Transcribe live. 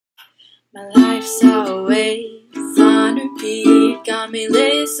My life's always on repeat, got me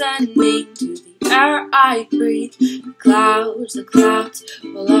listening to the air I breathe. The clouds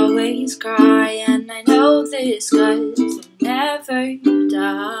will always cry, and I know this 'cause they'll never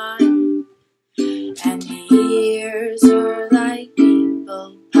die. And the years are like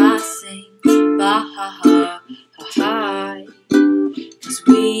people passing by, 'cause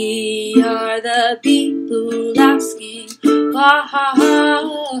we are the people asking why.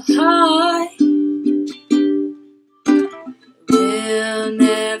 We'll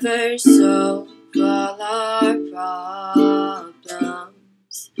never solve all our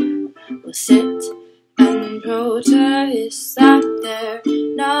problems. We'll sit and protest that they're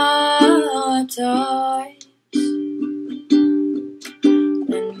not ours.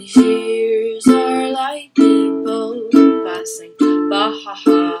 And these years are like people passing by,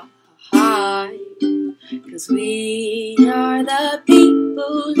 'cause we are the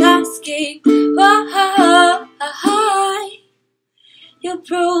people asking why. Your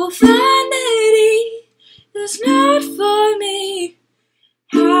profanity is not for me.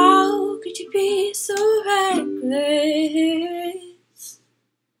 How could you be so reckless?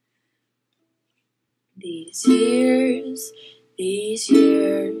 These years,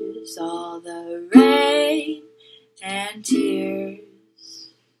 all the rain and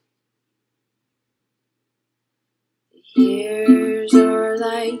tears. The years are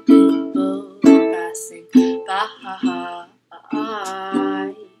like people passing by.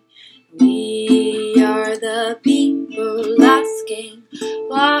 We are the people asking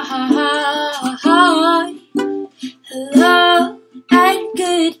why. Hello and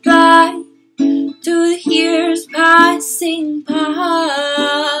goodbye to the years passing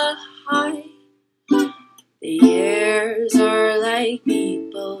by. The years are like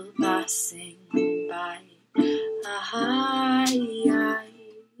people passing by.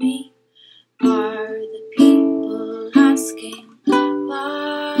 We are the people asking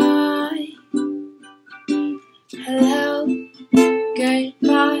why. Hello,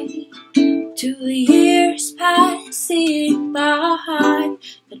 goodbye to the years passing by.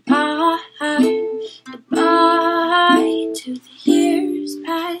 Goodbye.